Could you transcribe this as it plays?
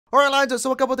Alright lads,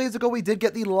 so a couple of days ago we did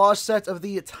get the last set of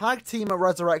the tag team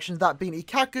resurrections, that being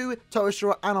IKKAKU,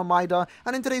 TOSHIRO and OMAEDA,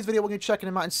 and in today's video we're going to check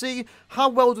them out and see how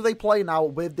well do they play now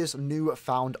with this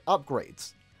newfound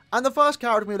upgrades. And the first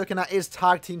character we're looking at is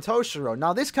Tag Team TOSHIRO.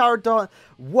 Now this character,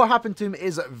 what happened to him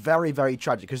is very, very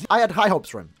tragic, because I had high hopes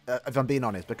for him, if I'm being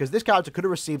honest, because this character could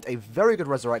have received a very good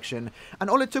resurrection, and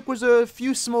all it took was a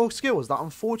few small skills that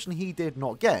unfortunately he did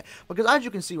not get. Because as you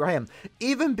can see right here,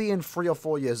 even being 3 or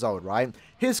 4 years old, right,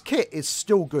 his kit is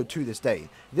still good to this day.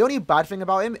 The only bad thing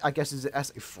about him, I guess, is the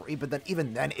SA3, but then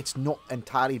even then, it's not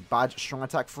entirely bad strong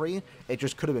attack 3. It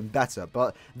just could have been better.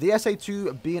 But the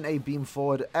SA2 being a beam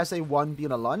forward, SA1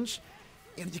 being a lunge,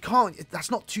 you can't, that's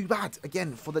not too bad,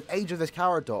 again, for the age of this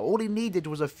character. All he needed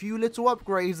was a few little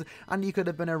upgrades, and he could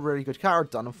have been a really good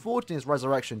character. And unfortunately, his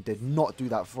resurrection did not do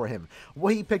that for him.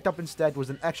 What he picked up instead was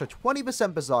an extra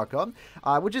 20% Berserker,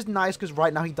 which is nice, because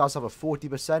right now he does have a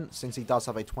 40%, since he does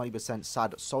have a 20%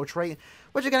 sad soul trait,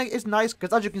 which again is nice,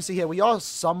 because as you can see here, we are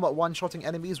somewhat one-shotting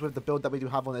enemies with the build that we do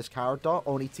have on this character,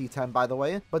 only T10 by the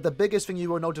way. But the biggest thing you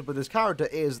will notice with this character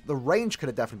is the range could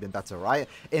have definitely been better, right?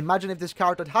 Imagine if this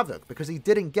character had Havoc, because he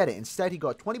didn't get it. Instead, he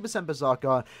got 20%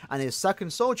 Berserker, and his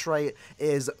second soul trait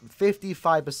is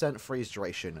 55% freeze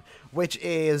duration, which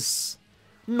is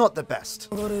not the best.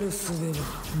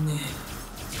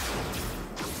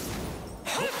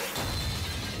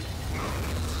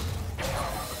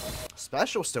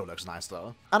 Special still looks nice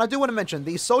though. And I do want to mention,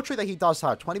 the soul trait that he does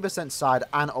have, 20% side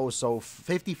and also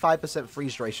 55%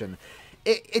 freeze duration.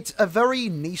 It's a very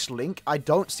niche link. I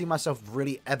don't see myself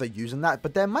really ever using that,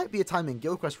 but there might be a time in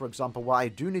Guild Quest, for example, where I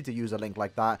do need to use a link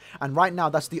like that, and right now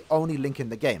that's the only link in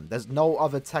the game. There's no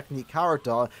other technique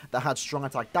character that had strong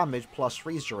attack damage plus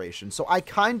freeze duration, so I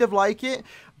kind of like it,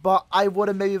 but I would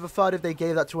have maybe preferred if they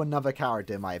gave that to another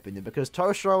character, in my opinion, because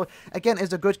TOSHIRO, again,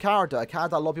 is a good character, a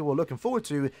character that a lot of people were looking forward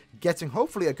to, getting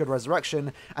hopefully a good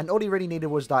resurrection, and all he really needed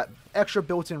was that extra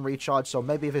built-in recharge. So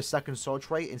maybe if his second soul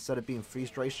trait, instead of being freeze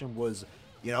duration, was,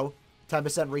 you know,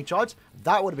 10% recharge,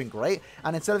 that would have been great.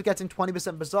 And instead of getting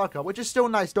 20% Berserker, which is still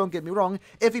nice, don't get me wrong,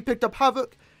 if he picked up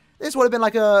Havoc, this would have been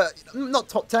like a, not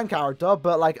top 10 character,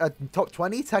 but like a top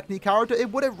 20 technique character.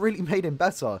 It would have really made him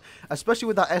better, especially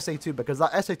with that SA2, because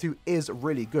that SA2 is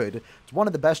really good. It's one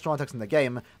of the best strong attacks in the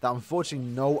game that unfortunately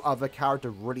no other character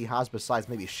really has besides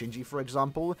maybe Shinji, for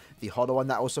example. The Hollow one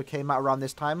that also came out around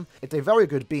this time. It's a very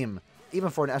good beam, even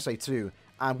for an SA2.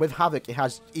 And with Havoc, it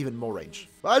has even more range.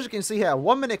 But as you can see here,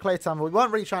 1 minute clear time, we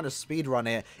weren't really trying to speedrun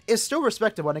it. It's still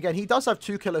respectable, and again, he does have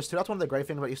 2 killers too. That's one of the great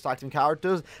things about these tag team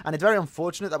characters, and it's very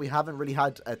unfortunate that we haven't really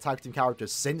had a tag team character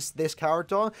since this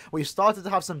character. We've started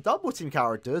to have some double team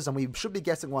characters, and we should be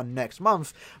getting one next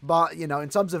month, but, you know, in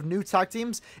terms of new tag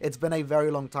teams, it's been a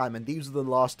very long time, and these are the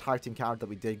last tag team character that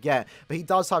we did get. But he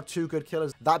does have 2 good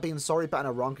killers, that being Sorrybat and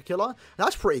a Ronka killer.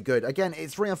 That's pretty good. Again,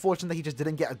 it's really unfortunate that he just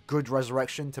didn't get a good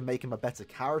resurrection to make him a better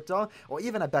character, or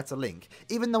even a better link.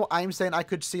 Even though I'm saying I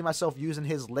could see myself using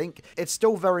his link, it's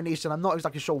still very niche, and I'm not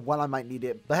exactly sure when I might need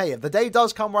it. But hey, if the day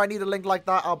does come where I need a link like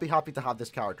that, I'll be happy to have this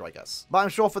character, I guess. But I'm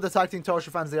sure for the Tag Team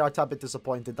TOSHIRO fans, they are a tad bit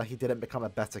disappointed that he didn't become a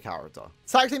better character.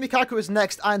 Tag Team IKKAKU is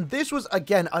next, and this was,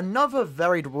 again, another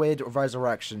very weird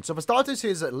resurrection. So for starters,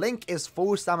 his link is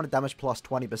full stamina damage plus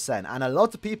 20%, and a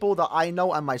lot of people that I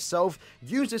know and myself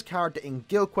use this character in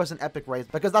Guild Quest and Epic Raids,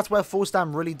 because that's where full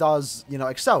stam really does, you know,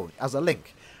 excel as a link.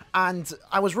 And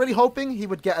I was really hoping he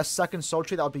would get a second soul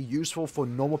trait that would be useful for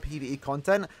normal PvE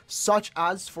content, such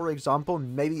as, for example,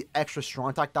 maybe extra strong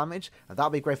attack damage. That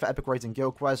would be great for Epic Raids and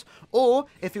Guild Quest. Or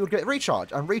if he would get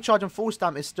Recharge. And Recharge and Full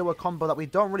Stamp is still a combo that we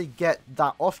don't really get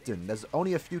that often. There's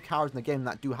only a few characters in the game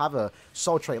that do have a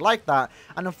soul trait like that.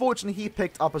 And unfortunately, he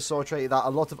picked up a soul trait that a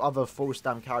lot of other Full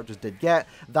Stamp characters did get,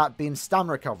 that being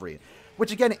Stamina Recovery.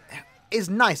 Which again, is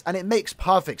nice, and it makes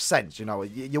perfect sense. You know,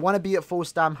 you want to be at full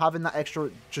stam, having that extra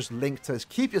just link to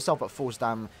keep yourself at full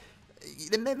stam,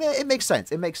 it makes sense.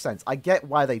 It makes sense. I get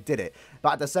why they did it,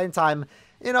 but at the same time,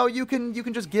 you know, you can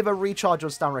just give a recharge or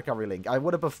stamina recovery link. I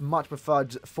would have much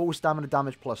preferred full stamina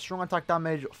damage plus strong attack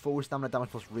damage, full stamina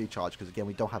damage plus recharge, because again,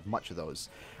 we don't have much of those.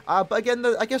 But again,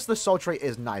 I guess the soul trait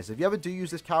is nice. If you ever do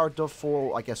use this character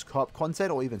for, I guess, co-op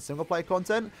content or even single player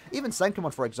content, even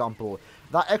Senkamon, for example,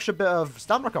 that extra bit of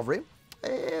stamina recovery,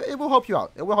 it will help you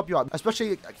out. It will help you out,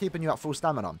 especially keeping you at full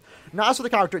stamina. Now, as for the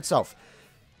character itself,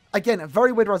 again, a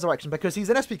very weird resurrection because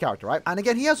he's an SP character, right? And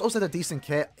again, he has also a decent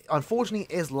kit. Unfortunately,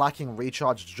 is lacking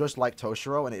recharge just like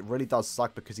TOSHIRO, and it really does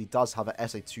suck because he does have an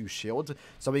SA2 shield.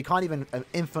 So he can't even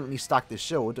infinitely stack this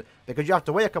shield because you have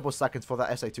to wait a couple of seconds for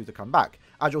that SA2 to come back.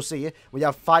 As you'll see, we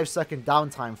have 5-second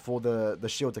downtime for the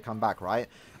shield to come back, right?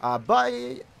 But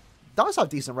does have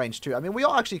decent range too. I mean, we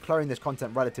are actually clearing this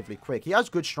content relatively quick. He has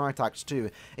good strong attacks too.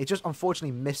 It's just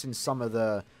unfortunately missing some of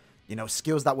the, you know,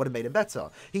 skills that would have made him better.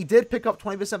 He did pick up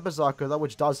 20% Berserker though,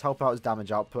 which does help out his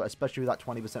damage output, especially with that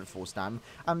 20% full stam.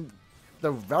 And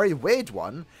the very weird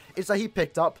one is that he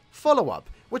picked up follow-up,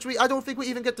 which I don't think we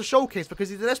even get to showcase because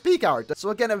he's an SP character. So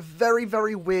again, a very,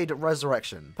 very weird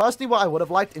resurrection. Personally, what I would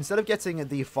have liked, instead of getting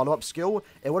the follow-up skill,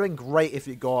 it would have been great if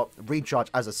you got recharge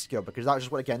as a skill, because that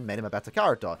just would, again, made him a better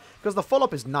character. Because the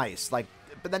follow-up is nice, like,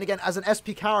 but then again, as an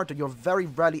SP character, you're very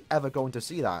rarely ever going to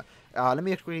see that. Let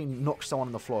me actually knock someone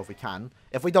on the floor if we can.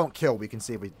 If we don't kill, we can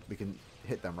see if we can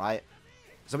hit them, right?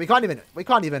 So we can't even, like,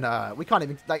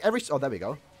 oh, there we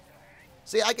go.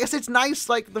 See, I guess it's nice,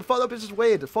 like, the follow-up is just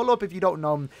weird. Follow-up, if you don't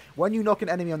know, when you knock an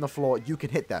enemy on the floor, you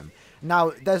can hit them.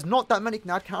 Now, there's not that many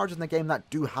NAD characters in the game that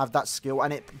do have that skill,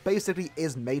 and it basically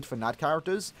is made for NAD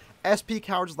characters. SP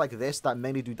characters like this, that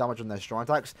mainly do damage on their strong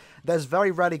attacks, there's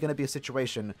very rarely going to be a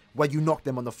situation where you knock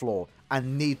them on the floor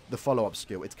and need the follow-up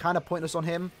skill. It's kind of pointless on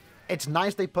him. It's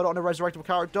nice they put it on a resurrectable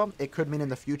character. It could mean in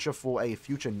the future for a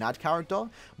future NAD character,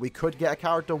 we could get a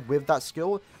character with that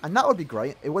skill, and that would be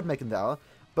great. It would make him better.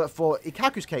 But for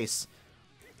IKKAKU's case,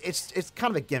 it's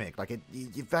kind of a gimmick. Like,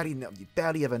 you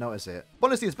barely ever notice it. But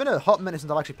honestly, it's been a hot minute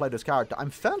since I've actually played this character. I'm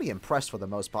fairly impressed for the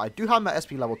most part. I do have my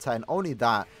SP level 10, only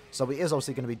that. So he is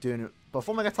obviously going to be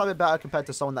performing a tiny bit better compared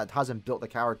to someone that hasn't built the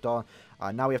character.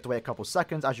 Now we have to wait a couple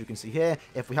seconds. As you can see here,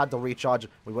 if we had the recharge,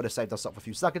 we would have saved us up for a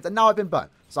few seconds. And now I've been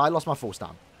burnt. So I lost my full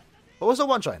stam. But also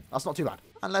one shine. That's not too bad.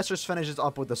 And let's just finish this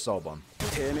up with the soul bomb.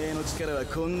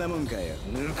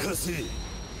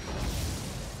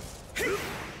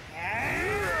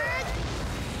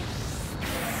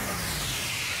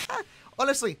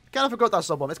 Honestly, kind of forgot that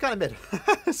sub bomb. It's kind of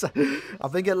mid. So, I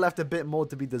think it left a bit more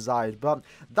to be desired. But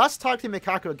that's Tag Team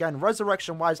IKKAKU. Again,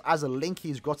 resurrection-wise, as a Link,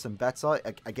 he's gotten better.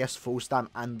 I guess full stam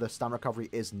and the stam recovery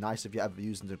is nice if you're ever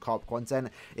using the co-op content.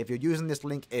 If you're using this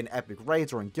Link in Epic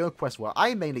Raids or in Guild Quests, where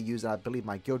I mainly use it, I believe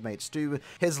my guildmates do,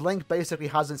 his Link basically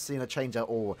hasn't seen a change at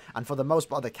all. And for the most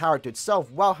part, the character itself,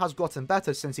 while has gotten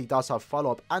better since he does have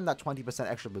follow-up and that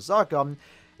 20% extra Berserker,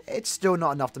 it's still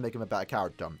not enough to make him a better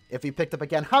character. If he picked up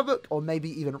again Havoc, or maybe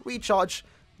even Recharge,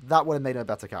 that would have made him a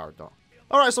better character.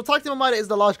 Alright, so Tag Team OMAEDA is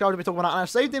the last character we're talking about, and I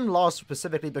saved him last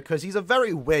specifically because he's a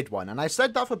very weird one. And I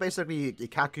said that for basically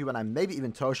IKKAKU and maybe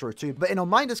even TOSHIRO too. But in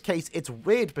OMAEDA's case, it's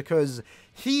weird because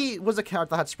he was a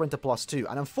character that had Sprinter Plus 2.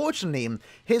 And unfortunately,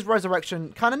 his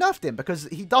resurrection kind of nerfed him because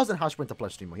he doesn't have Sprinter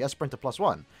Plus 2 anymore. He has Sprinter Plus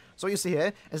 1. So you see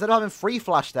here, instead of having 3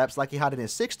 flash steps like he had in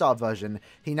his 6-star version,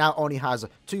 he now only has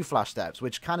 2 flash steps,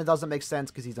 which kind of doesn't make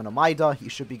sense because he's an OMAEDA. He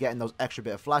should be getting those extra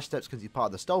bit of flash steps because he's part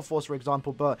of the Stealth Force, for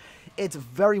example. But it's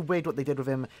very weird what they did with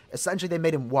him. Essentially, they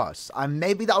made him worse. And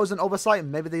maybe that was an oversight.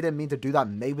 Maybe they didn't mean to do that.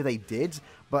 Maybe they did.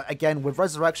 But again, with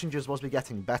Resurrection, you're supposed to be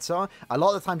getting better. A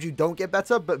lot of the times you don't get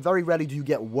better, but very rarely do you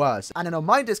get worse. And in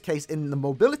OMAEDA's case, in the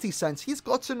mobility sense, he's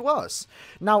gotten worse.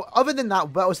 Now, other than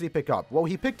that, what else did he pick up? Well,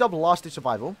 he picked up Last Ditch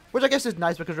Survival, which I guess is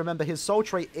nice because remember, his soul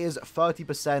trait is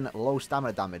 30% low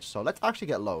stamina damage. So let's actually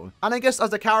get low. And I guess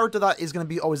as a character that is going to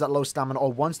be always at low stamina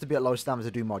or wants to be at low stamina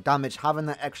to do more damage, having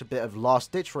that extra bit of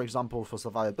Last Ditch, for example, for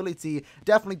survivability,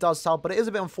 definitely does help. But it is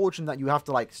a bit unfortunate that you have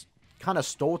to, like, kind of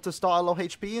stall to start at low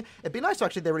HP. It'd be nice to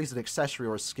actually they release an accessory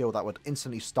or a skill that would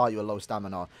instantly start you at low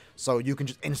stamina, so you can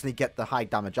just instantly get the high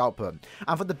damage output.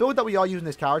 And for the build that we are using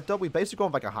this character, we basically go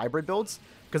with like a hybrid build,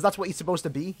 because that's what he's supposed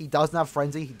to be. He doesn't have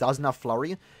Frenzy, he doesn't have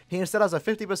Flurry. He instead has a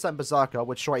 50% Berserker,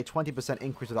 which show a 20%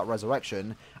 increase with that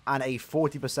Resurrection, and a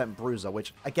 40% Bruiser,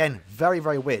 which, again, very,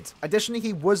 very weird. Additionally,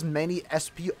 he was mainly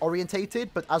SP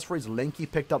orientated, but as for his Link, he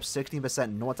picked up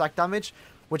 16% no-attack damage,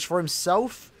 which for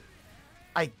himself,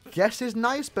 I guess is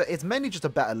nice, but it's mainly just a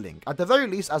better Link. At the very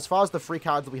least, as far as the 3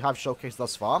 characters we have showcased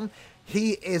thus far,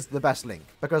 he is the best Link,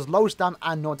 because low stam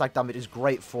and no-attack damage is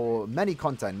great for many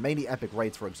content, mainly Epic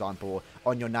Raids, for example,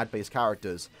 on your NAD-based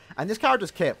characters. And this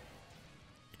character's kit,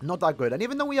 not that good. And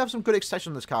even though we have some good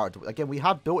extension on this character, again, we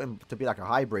have built him to be like a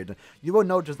hybrid, you will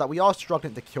notice that we are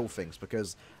struggling to kill things,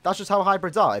 because that's just how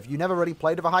hybrids are. If you never really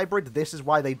played with a hybrid, this is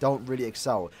why they don't really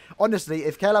excel. Honestly,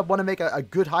 if Caleb want to make a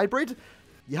good hybrid,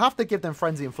 you have to give them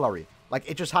Frenzy and Flurry. Like,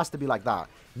 it just has to be like that.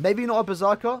 Maybe not a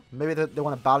Berserker. Maybe they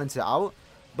want to balance it out.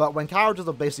 But when characters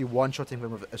are basically one-shotting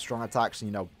them with strong attacks,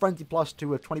 you know, Frenzy plus 2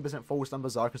 with 20% full stun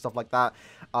Berserker, stuff like that,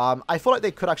 I feel like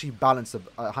they could actually balance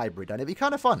a hybrid. And it'd be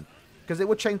kind of fun, because it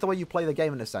would change the way you play the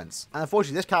game in a sense. And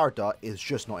unfortunately, this character is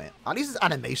just not it. At least his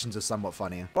animations are somewhat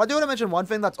funny. But I do want to mention one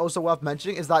thing that's also worth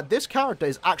mentioning, is that this character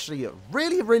is actually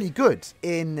really, really good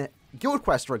in Guild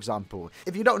Quest, for example.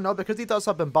 If you don't know, because he does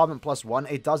have Bombardment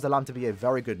 +1, it does allow him to be a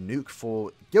very good nuke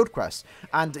for Guild Quest.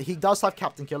 And he does have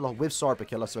Captain Killer with Sorpa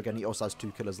Killer, so again, he also has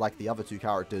 2 killers like the other 2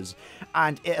 characters.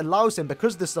 And it allows him,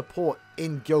 because the support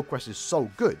in Guild Quest is so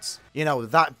good, you know,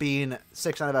 that being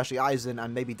 6th Anniversary Aizen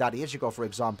and maybe Daddy Ichigo, for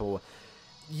example,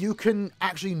 you can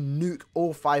actually nuke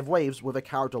all 5 waves with a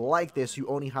character like this who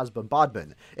only has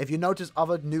Bombardment. If you notice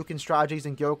other nuking strategies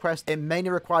in Guild Quest, it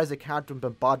mainly requires a character with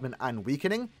Bombardment and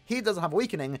Weakening. He doesn't have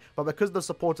Weakening, but because the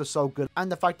support is so good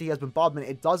and the fact that he has Bombardment,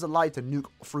 it does allow you to nuke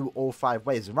through all 5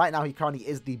 waves. And right now, he currently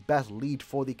is the best lead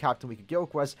for the Captain Weak Guild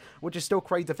Quest, which is still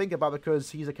crazy to think about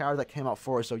because he's a character that came out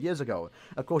 4 or so years ago.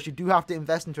 Of course, you do have to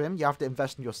invest into him, you have to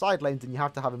invest in your side lanes, and you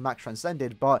have to have him max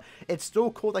transcended, but it's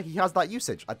still cool that he has that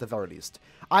usage at the very least.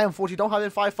 I unfortunately don't have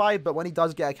him 5-5, but when he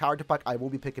does get a character pack, I will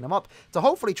be picking him up to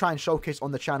hopefully try and showcase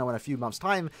on the channel in a few months'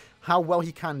 time how well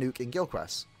he can nuke in Guild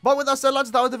Quest. But with that said,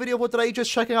 lads, that was the video for today.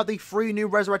 Just checking out the 3 new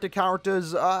resurrected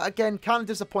characters. Again, kind of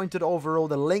disappointed overall.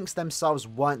 The links themselves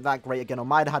weren't that great. Again,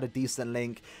 Omaeda had a decent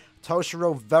link.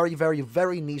 Toshiro,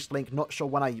 very niche link. Not sure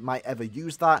when I might ever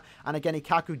use that. And again,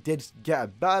 IKKAKU did get a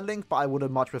better link, but I would have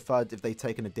much preferred if they'd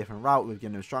taken a different route with, you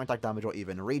know, strong attack damage or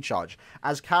even recharge.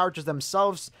 As characters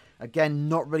themselves, again,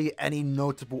 not really any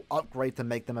notable upgrade to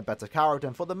make them a better character.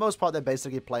 And for the most part, they're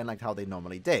basically playing like how they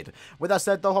normally did. With that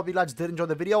said, though, hope you lads did enjoy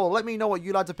the video. Let me know what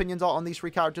you lads' opinions are on these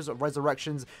 3 characters of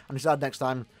Resurrections. And until next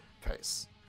time, peace.